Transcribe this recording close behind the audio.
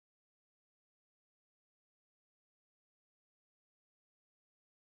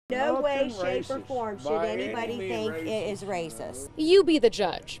No way, shape, or form should anybody think it is racist. You be the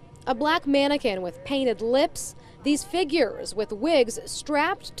judge. A black mannequin with painted lips, these figures with wigs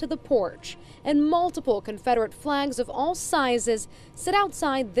strapped to the porch, and multiple Confederate flags of all sizes sit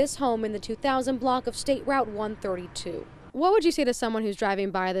outside this home in the 2000 block of State Route 132. What would you say to someone who's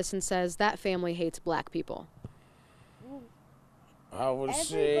driving by this and says that family hates black people? I would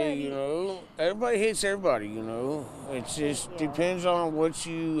say, everybody hates everybody, It just depends on what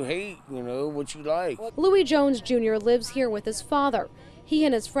you hate, what you like. Louis Jones Jr. lives here with his father. He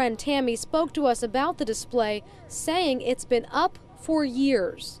and his friend Tammy spoke to us about the display, saying it's been up for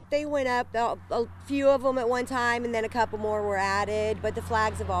years. They went up, a few of them at one time, and then a couple more were added, but the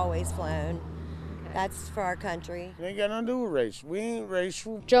flags have always flown. That's for our country. It ain't got nothing to do with race. We ain't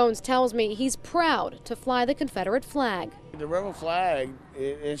racial. Jones tells me he's proud to fly the Confederate flag. The rebel flag,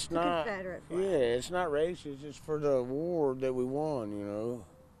 it's the not. Confederate flag. Yeah, it's not race. It's just for the war that we won,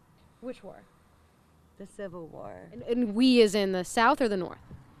 Which war? The Civil War. And we is in the South or the North?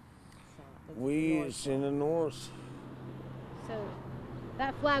 We is in the North. So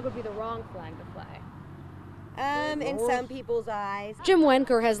that flag would be the wrong flag to fly. In some people's eyes. Jim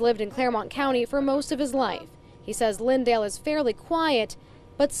Wenker has lived in Claremont County for most of his life. He says Lindale is fairly quiet,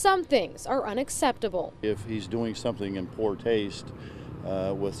 but some things are unacceptable. If he's doing something in poor taste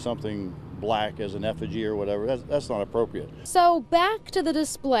with something black as an effigy or whatever, that's not appropriate. So back to the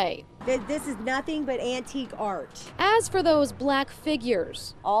display. This is nothing but antique art. As for those black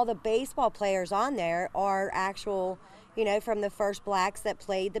figures, all the baseball players on there are actual, from the first blacks that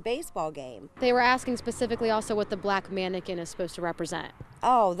played the baseball game. They were asking specifically also what the black mannequin is supposed to represent.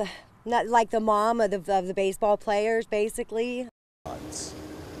 Oh, not like the mom of the baseball players, basically.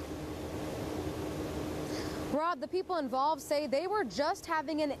 Rob, the people involved say they were just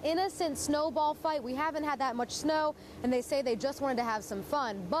having an innocent snowball fight. We haven't had that much snow, and they say they just wanted to have some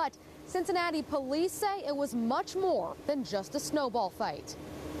fun. But Cincinnati police say it was much more than just a snowball fight.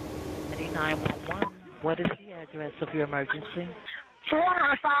 911, what is the address of your emergency? 4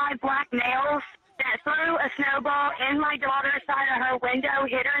 or 5 black males that threw a snowball in my daughter's side of her window,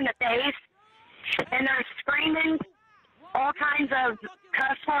 hit her in the face, and they're screaming all kinds of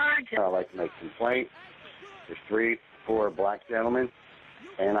cuss words. I'd like to make a complaint. There's 3, 4 black gentlemen,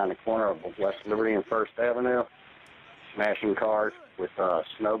 and on the corner of West Liberty and First Avenue, smashing cars with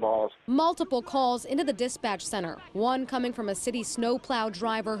snowballs. Multiple calls into the dispatch center, one coming from a city snowplow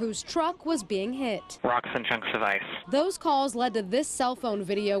driver whose truck was being hit. Rocks and chunks of ice. Those calls led to this cell phone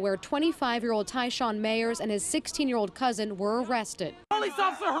video where 25-year-old Tyshawn Mayers and his 16-year-old cousin were arrested. Police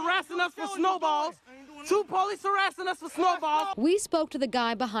officer harassing us for snowballs. 2 police harassing us for snowballs. We spoke to the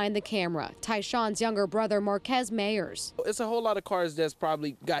guy behind the camera, Tyshawn's younger brother, Marquez Mayers. It's a whole lot of cars that's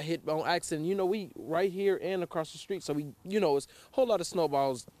probably got hit on accident. We right here and across the street, so it's a whole lot of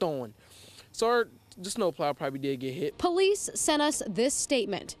snowballs thrown. So the snowplow probably did get hit. Police sent us this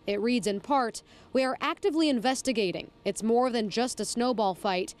statement. It reads in part, "We are actively investigating. It's more than just a snowball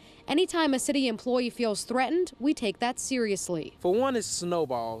fight. Anytime a city employee feels threatened, we take that seriously." For one, it's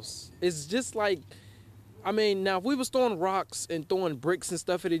snowballs. It's just like, now if we was throwing rocks and throwing bricks and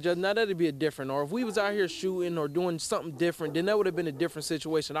stuff at each other, now that'd be a different. Or if we was out here shooting or doing something different, then that would have been a different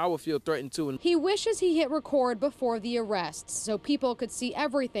situation. I would feel threatened too. He wishes he hit record before the arrests so people could see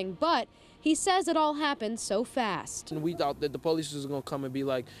everything, but he says it all happened so fast. And we thought that the police was going to come and be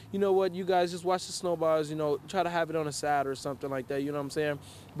like, you know what, you guys just watch the snowballs, try to have it on the side or something like that, you know what I'm saying?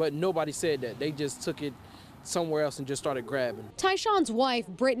 But nobody said that. They just took it somewhere else and just started grabbing. Tyshawn's wife,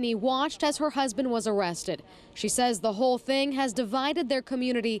 Brittany, watched as her husband was arrested. She says the whole thing has divided their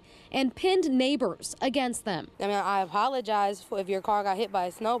community and pinned neighbors against them. I apologize if your car got hit by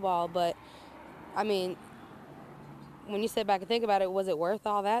a snowball, but when you sit back and think about it, was it worth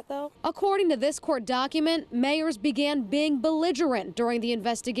all that, though? According to this court document, Mayers began being belligerent during the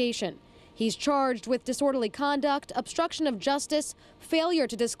investigation. He's charged with disorderly conduct, obstruction of justice, failure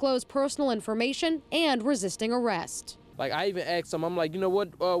to disclose personal information, and resisting arrest. Like, I even asked them, I'm like,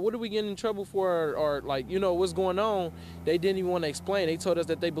 what are we getting in trouble for? Or what's going on? They didn't even want to explain. They told us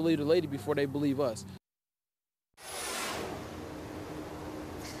that they believe the lady before they believe us.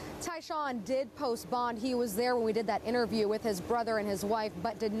 Tyshawn did post bond. He was there when we did that interview with his brother and his wife,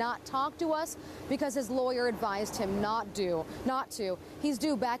 but did not talk to us because his lawyer advised him not to. He's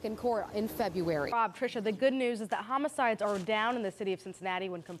due back in court in February. Rob, Tricia, the good news is that homicides are down in the city of Cincinnati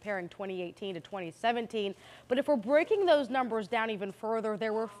when comparing 2018 to 2017. But if we're breaking those numbers down even further,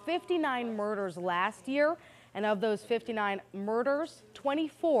 there were 59 murders last year. And of those 59 murders,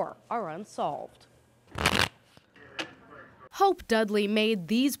 24 are unsolved. Hope Dudley made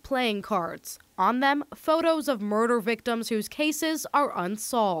these playing cards. On them, photos of murder victims whose cases are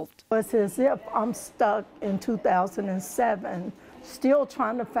unsolved. It's as if I'm stuck in 2007, still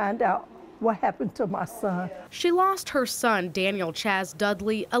trying to find out what happened to my son. She lost her son, Daniel Chaz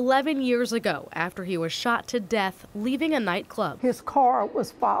Dudley, 11 years ago after he was shot to death leaving a nightclub. His car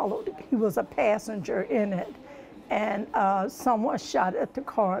was followed. He was a passenger in it, and someone shot at the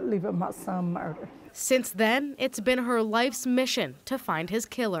car, leaving my son murdered. Since then, it's been her life's mission to find his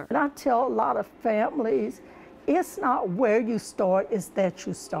killer. And I tell a lot of families, it's not where you start, it's that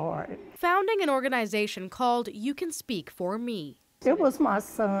you start. Founding an organization called You Can Speak for Me. It was my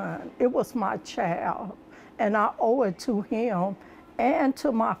son, it was my child, and I owe it to him and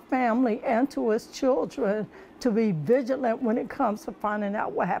to my family and to his children to be vigilant when it comes to finding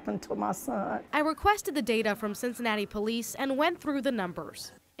out what happened to my son. I requested the data from Cincinnati police and went through the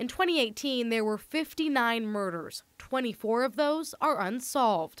numbers. In 2018, there were 59 murders. 24 of those are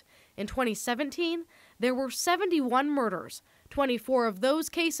unsolved. In 2017, there were 71 murders. 24 of those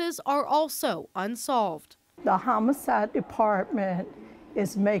cases are also unsolved. The homicide department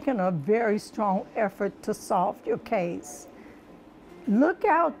is making a very strong effort to solve your case. Look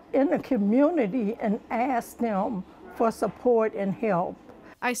out in the community and ask them for support and help.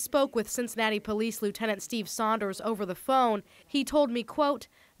 I spoke with Cincinnati Police Lieutenant Steve Saunders over the phone. He told me, quote,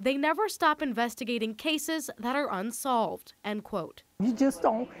 "They never stop investigating cases that are unsolved," end quote. You just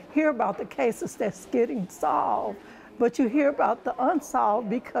don't hear about the cases that's getting solved, but you hear about the unsolved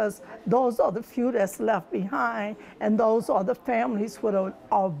because those are the few that's left behind, and those are the families with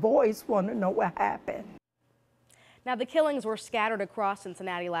a voice want to know what happened. Now, the killings were scattered across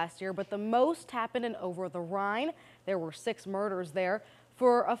Cincinnati last year, but the most happened in Over the Rhine. There were 6 murders there.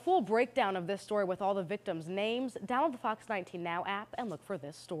 For a full breakdown of this story with all the victims' names, download the FOX19 Now app and look for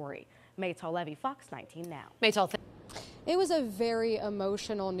this story. Maytal Levi, FOX19 Now. Maytal, it was a very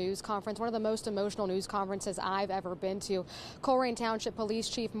emotional news conference, one of the most emotional news conferences I've ever been to. Colerain Township Police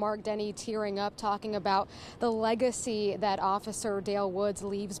Chief Mark Denny tearing up, talking about the legacy that Officer Dale Woods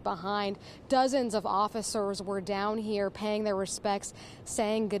leaves behind. Dozens of officers were down here paying their respects,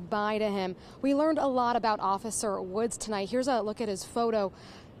 saying goodbye to him. We learned a lot about Officer Woods tonight. Here's a look at his photo.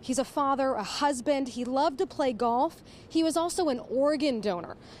 He's a father, a husband. He loved to play golf. He was also an organ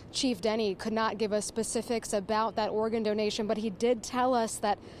donor. Chief Denny could not give us specifics about that organ donation, but he did tell us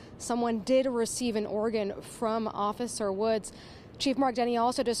that someone did receive an organ from Officer Woods. Chief Mark Denny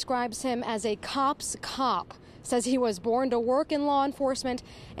also describes him as a cop's cop, says he was born to work in law enforcement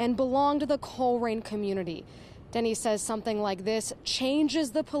and belonged to the Colerain community. Denny says something like this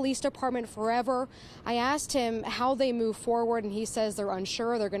changes the police department forever. I asked him how they move forward, and he says they're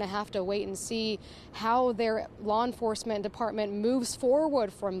unsure. They're going to have to wait and see how their law enforcement department moves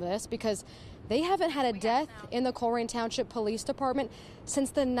forward from this, because they haven't had a death in the Colerain Township Police Department since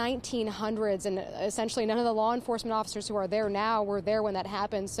the 1900s, and essentially none of the law enforcement officers who are there now were there when that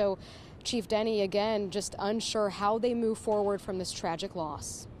happened. So Chief Denny, again, just unsure how they move forward from this tragic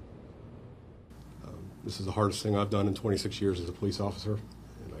loss. This is the hardest thing I've done in 26 years as a police officer,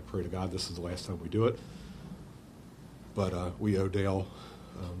 and I pray to God this is the last time we do it. But we owe Dale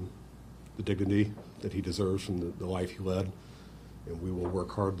the dignity that he deserves from the life he led, and we will work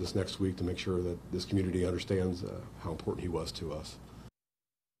hard this next week to make sure that this community understands how important he was to us.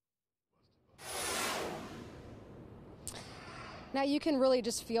 Now, you can really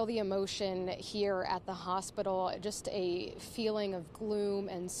just feel the emotion here at the hospital, just a feeling of gloom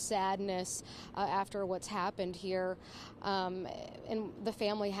and sadness after what's happened here. And the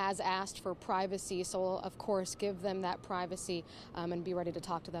family has asked for privacy, so we'll, of course, give them that privacy and be ready to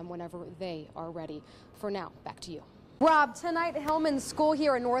talk to them whenever they are ready. For now, back to you. Rob, tonight Hillman School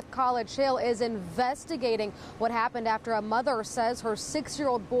here in North College Hill is investigating what happened after a mother says her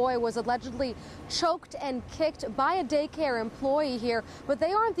 6-year-old boy was allegedly choked and kicked by a daycare employee here. But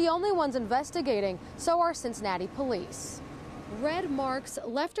they aren't the only ones investigating. So are Cincinnati police. Red marks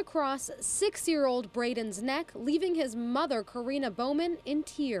left across 6-year-old Braden's neck, leaving his mother, Karina Bowman, in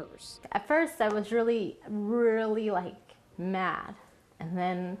tears. At first, I was really like mad. And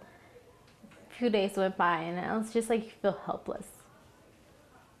then few days went by and I was just like, you feel helpless.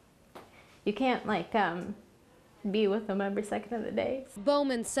 You can't like be with them every second of the day.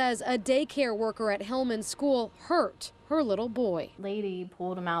 Bowman says a daycare worker at Hillman School hurt her little boy. Lady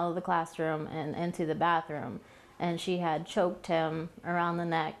pulled him out of the classroom and into the bathroom, and she had choked him around the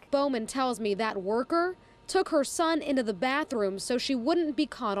neck. Bowman tells me that worker took her son into the bathroom so she wouldn't be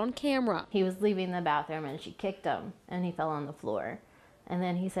caught on camera. He was leaving the bathroom and she kicked him and he fell on the floor. And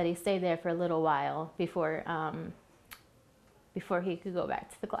then he said he stayed there for a little while before he could go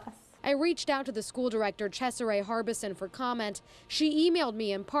back to the class. I reached out to the school director, Cesare Harbison, for comment. She emailed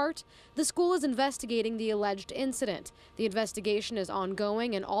me in part, the school is investigating the alleged incident. The investigation is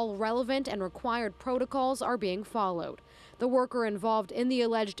ongoing and all relevant and required protocols are being followed. The worker involved in the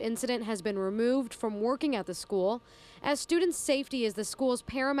alleged incident has been removed from working at the school. As students' safety is the school's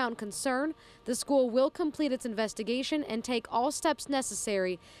paramount concern, the school will complete its investigation and take all steps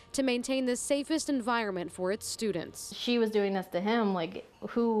necessary to maintain the safest environment for its students. She was doing this to him, like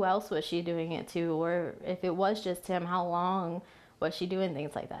who else was she doing it to? Or if it was just him, how long was she doing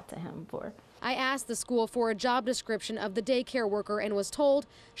things like that to him for? I asked the school for a job description of the daycare worker and was told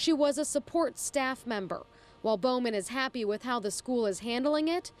she was a support staff member. While Bowman is happy with how the school is handling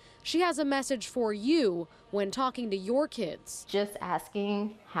it, she has a message for you when talking to your kids. Just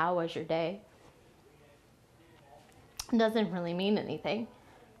asking, how was your day? Doesn't really mean anything.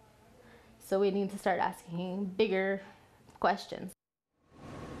 So we need to start asking bigger questions.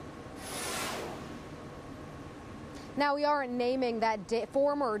 Now, we aren't naming that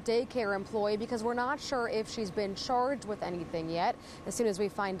former daycare employee because we're not sure if she's been charged with anything yet. As soon as we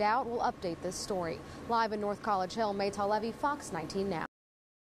find out, we'll update this story. Live in North College Hill, Maytal Levi, Fox 19 Now.